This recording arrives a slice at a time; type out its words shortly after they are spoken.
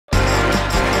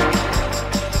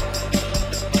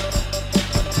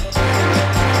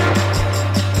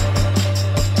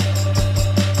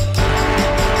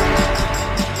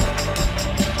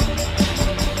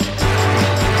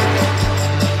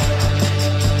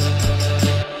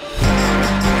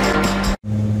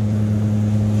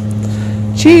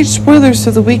GH spoilers for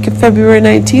the week of February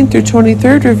 19th through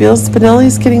 23rd reveals Spinelli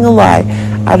is getting a lie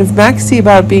out of Maxie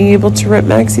about being able to rent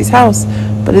Maxie's house,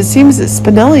 but it seems that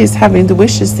Spinelli is having the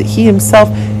wishes that he himself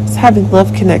is having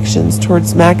love connections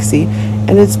towards Maxie,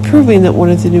 and it's proving that one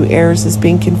of the new heirs is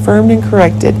being confirmed and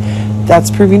corrected.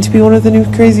 That's proving to be one of the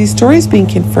new crazy stories being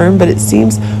confirmed, but it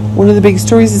seems one of the big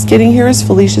stories is getting here is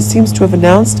Felicia seems to have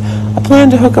announced a plan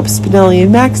to hook up Spinelli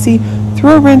and Maxie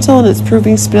through a rental, and it's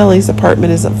proving Spinelli's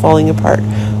apartment isn't falling apart.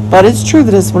 But it's true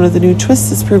that as one of the new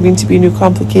twists is proving to be a new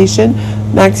complication,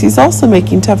 Maxie's also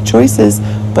making tough choices,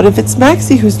 but if it's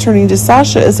Maxie who's turning to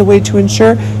Sasha as a way to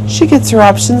ensure she gets her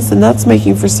options, then that's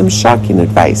making for some shocking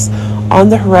advice on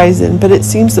the horizon. But it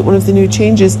seems that one of the new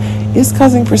changes is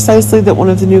causing precisely that one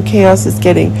of the new chaos is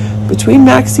getting between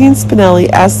Maxie and Spinelli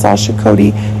as Sasha,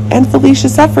 Cody, and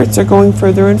Felicia's efforts are going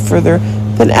further and further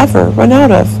than ever run out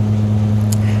of.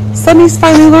 Sonny's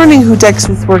finally learning who Dex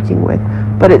is working with,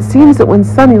 but it seems that when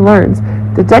Sonny learns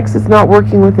that Dex is not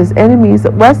working with his enemies,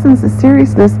 it lessens the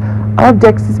seriousness of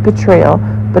Dex's betrayal.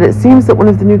 But it seems that one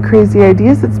of the new crazy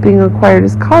ideas that's being acquired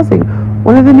is causing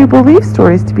one of the new belief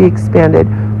stories to be expanded,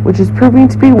 which is proving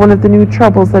to be one of the new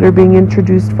troubles that are being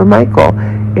introduced for Michael.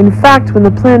 In fact, when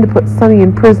the plan to put Sonny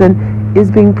in prison is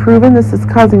being proven, this is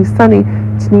causing Sonny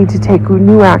to need to take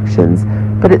new actions.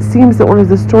 But it seems that one of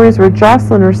the stories where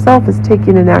Jocelyn herself is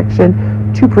taking an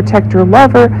action to protect her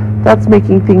lover, that's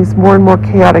making things more and more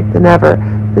chaotic than ever.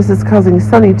 This is causing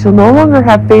Sonny to no longer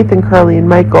have faith in Carly and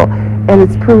Michael, and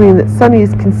it's proving that Sonny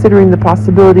is considering the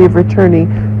possibility of returning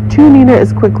to Nina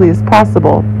as quickly as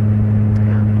possible.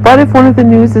 But if one of the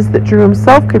news is that Drew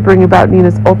himself could bring about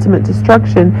Nina's ultimate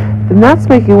destruction, then that's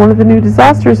making one of the new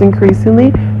disasters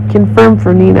increasingly confirmed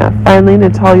for Nina. Finally,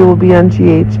 Natalia will be on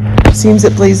GH. It seems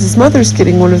that Blaze's mother's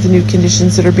getting one of the new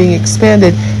conditions that are being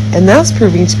expanded, and that's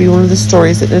proving to be one of the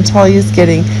stories that Natalia is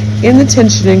getting in the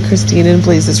tension in Christina and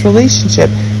Blaze's relationship,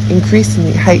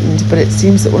 increasingly heightened. But it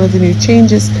seems that one of the new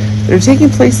changes that are taking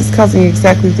place is causing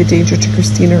exactly the danger to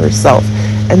Christina herself,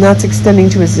 and that's extending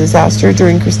to a disaster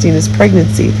during Christina's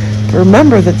pregnancy. But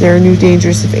remember that there are new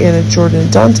dangers if Anna, Jordan,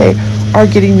 and Dante are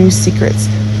getting new secrets.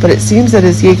 But it seems that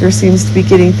as Yeager seems to be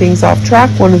getting things off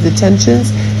track, one of the tensions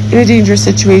in a dangerous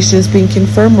situation is being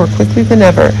confirmed more quickly than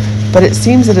ever. But it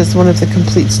seems that as one of the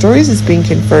complete stories is being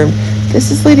confirmed,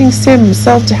 this is leading Sam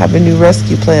himself to have a new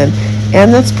rescue plan,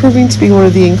 and that's proving to be one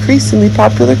of the increasingly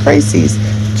popular crises,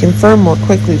 confirmed more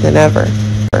quickly than ever.